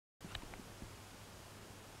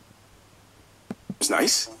It's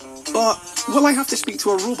nice. But will I have to speak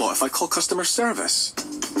to a robot if I call customer service?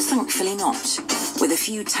 Thankfully not. With a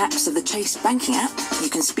few taps of the Chase banking app, you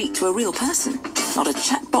can speak to a real person, not a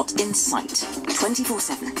chatbot in sight,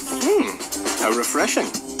 24/7. How refreshing.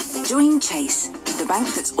 Join Chase, the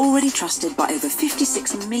bank that's already trusted by over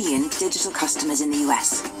 56 million digital customers in the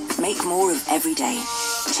US. Make more of every day.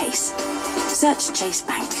 Chase. Search Chase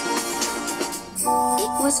Bank.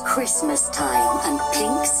 It was Christmas time and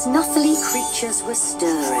pink, snuffly creatures were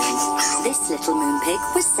stirring. This little moonpig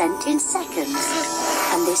was sent in seconds.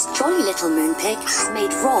 And this jolly little moonpig has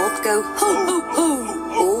made Rob go ho ho ho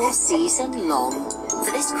all season long.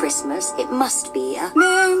 For this Christmas, it must be a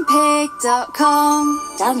moonpig.com.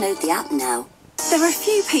 Download the app now. There are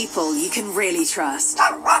few people you can really trust.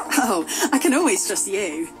 Oh, I can always trust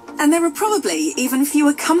you. And there are probably even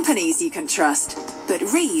fewer companies you can trust. But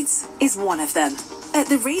Reed's is one of them. At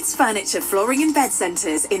the Reed's Furniture, Flooring and Bed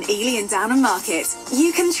Centres in Ely and Downham Market,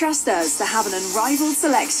 you can trust us to have an unrivaled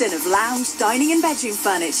selection of lounge, dining and bedroom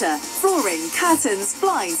furniture, flooring, curtains,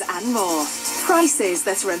 blinds and more. Prices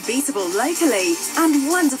that are unbeatable locally and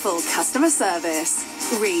wonderful customer service.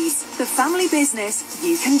 Reed's, the family business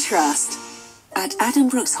you can trust. At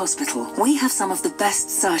Addenbrooke's Hospital, we have some of the best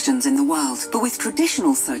surgeons in the world, but with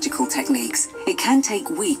traditional surgical techniques, it can take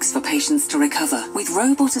weeks for patients to recover. With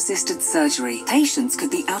robot-assisted surgery, patients could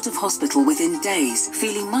be out of hospital within days,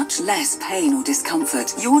 feeling much less pain or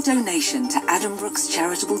discomfort. Your donation to Addenbrooke's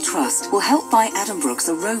Charitable Trust will help buy Addenbrooke's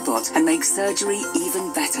a robot and make surgery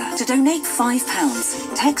even better. To donate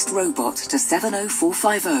 £5, text ROBOT to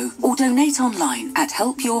 70450 or donate online at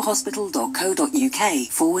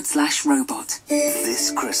helpyourhospital.co.uk/robot.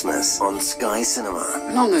 This Christmas on Sky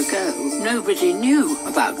Cinema. Long ago, nobody knew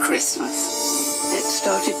about Christmas. It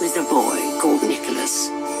started with a boy called Nicholas.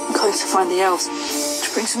 I'm going to find the elves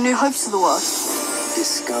to bring some new hopes to the world.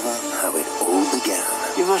 Discover how it all began.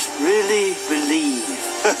 You must really believe.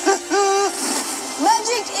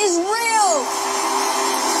 Magic is real!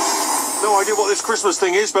 No idea what this Christmas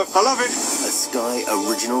thing is, but I love it. A Sky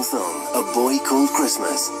original film, A Boy Called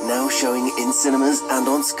Christmas, now showing in cinemas and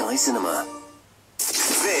on Sky Cinema.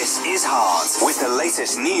 This is Heart with the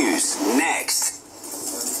latest news next.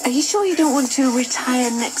 Are you sure you don't want to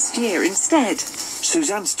retire next year instead?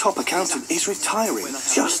 Suzanne's top accountant is retiring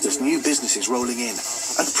just as new business is rolling in,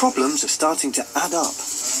 and problems are starting to add up.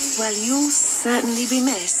 Well, you'll certainly be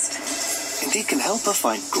missed. Indeed can help her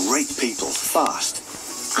find great people fast.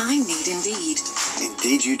 I need Indeed.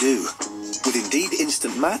 Indeed you do. With Indeed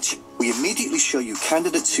Instant Match, we immediately show you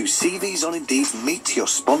candidates whose CVs on Indeed meet your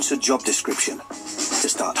sponsored job description. To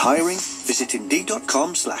start hiring, visit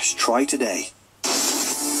Indeed.com/try today.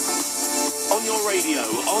 On your radio,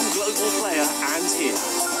 on Global Player, and here.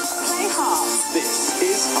 Play Heart. This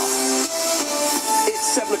is Heart.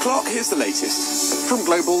 It's 7 o'clock, here's the latest. From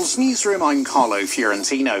Global's newsroom, I'm Carlo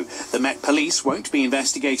Fiorentino. The Met Police won't be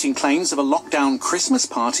investigating claims of a lockdown Christmas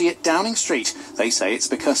party at Downing Street. They say it's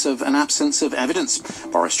because of an absence of evidence.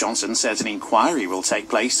 Boris Johnson says an inquiry will take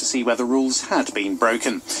place to see whether rules had been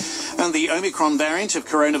broken. And the Omicron variant of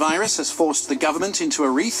coronavirus has forced the government into a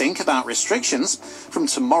rethink about restrictions. From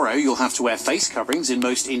tomorrow, you'll have to wear face coverings in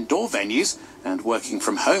most indoor venues, and working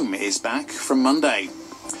from home is back from Monday.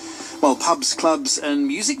 Well, pubs, clubs and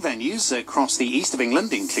music venues across the east of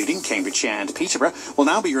England, including Cambridgeshire and Peterborough, will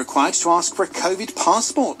now be required to ask for a COVID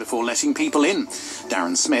passport before letting people in.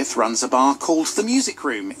 Darren Smith runs a bar called The Music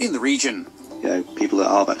Room in the region. You know, people that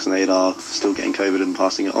are vaccinated are still getting COVID and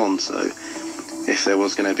passing it on, so if there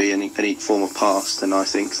was going to be any form of pass, then I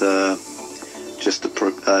think just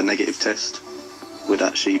a negative test would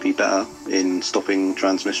actually be better in stopping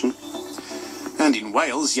transmission. And in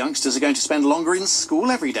Wales, youngsters are going to spend longer in school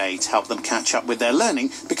every day to help them catch up with their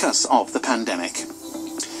learning because of the pandemic.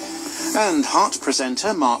 And Heart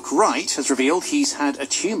presenter Mark Wright has revealed he's had a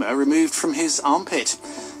tumour removed from his armpit.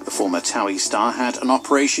 The former TOWIE star had an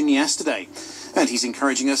operation yesterday, and he's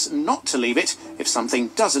encouraging us not to leave it if something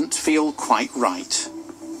doesn't feel quite right.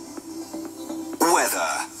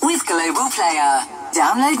 Weather. With Global Player.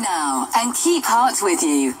 Download now and keep Heart with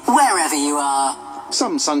you, wherever you are.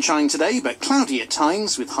 Some sunshine today, but cloudy at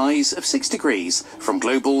times with highs of 6 degrees. From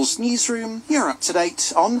Global's newsroom, you're up to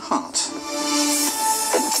date on Heart.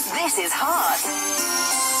 This is Heart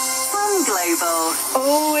from Global.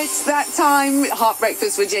 Oh, it's that time. Heart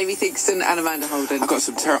Breakfast with Jamie Thigston and Amanda Holden. I've got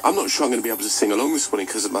some terror. I'm not sure I'm going to be able to sing along this morning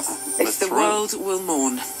because of my It's the throat. world will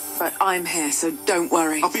mourn. But I'm here, so don't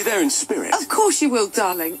worry. I'll be there in spirit. Of course you will,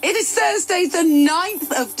 darling. It is Thursday, the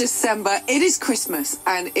 9th of December. It is Christmas,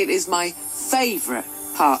 and it is my favourite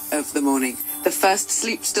part of the morning. the first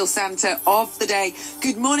Sleep Still Santa of the day.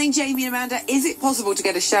 Good morning, Jamie and Amanda. Is it possible to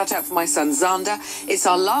get a shout out for my son Xander? It's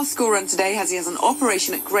our last school run today as he has an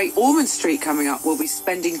operation at Great Ormond Street coming up. We'll be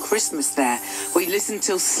spending Christmas there. We listen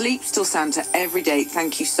till Sleep Still Santa every day.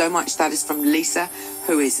 Thank you so much. That is from Lisa,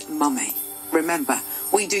 who is mummy. Remember,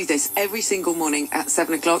 we do this every single morning at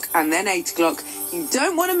 7 o'clock and then 8 o'clock. You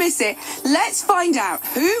don't want to miss it. Let's find out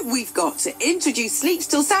who we've got to introduce Sleep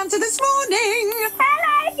Still Santa this morning.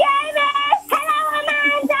 Hello, Jamie. Hello,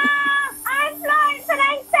 Amanda. I'm Florence and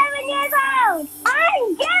I'm 7 years old.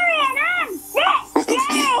 I'm Gary and I'm 6.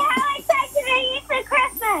 Gary, how excited are you for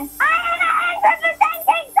Christmas? I am 100%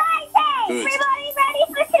 excited. Good. Everybody ready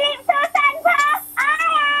for Sleep Still Santa? I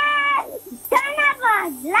am. Turn up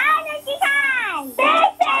as loud as you can.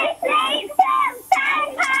 This is Sleep Still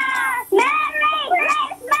Santa. Merry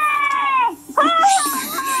Christmas.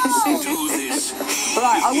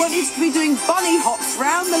 Right, I want you to be doing bunny hops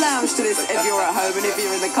round the lounge to this if you're at home, and if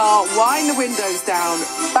you're in the car, wind the windows down,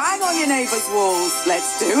 bang on your neighbour's walls.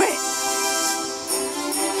 Let's do it.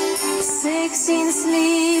 16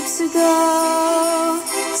 sleeps ago,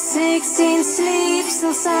 16 sleeps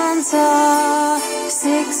till Santa.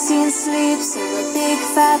 16 sleeps till a big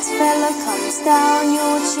fat fella comes down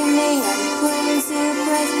your chimney and brings you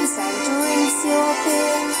presents and drinks your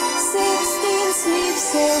beer. 16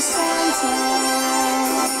 sleeps till Santa.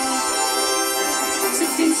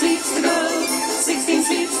 16 sleeps to go, 16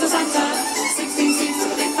 sleeps till Santa. 16 sleeps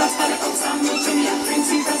till a big fat fella comes down your chimney and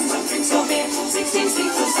brings you presents and drinks your beer. 16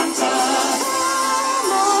 sleeps till Santa.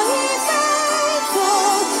 Come on, ye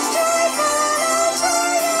faithful, joyful and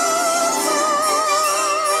triumphant.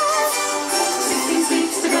 16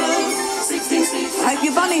 sleeps to go, 16 sleeps till I hope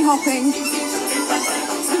you're bunny hopping.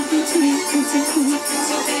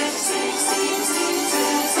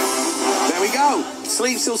 There we go.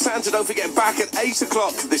 Sleep Still Santa, don't forget, back at 8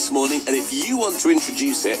 o'clock this morning. And if you want to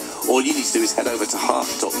introduce it, all you need to do is head over to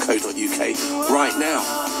heart.co.uk right now.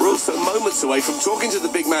 We're also moments away from talking to the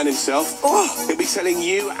big man himself. He'll be telling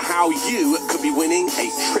you how you could be winning a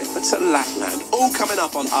trip to Lapland. All coming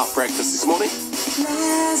up on Heart Breakfast this morning.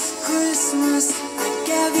 Last Christmas, I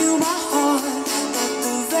gave you my heart, but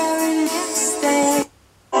the very next day,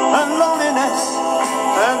 And loneliness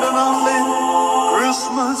and an lonely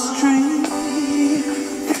Christmas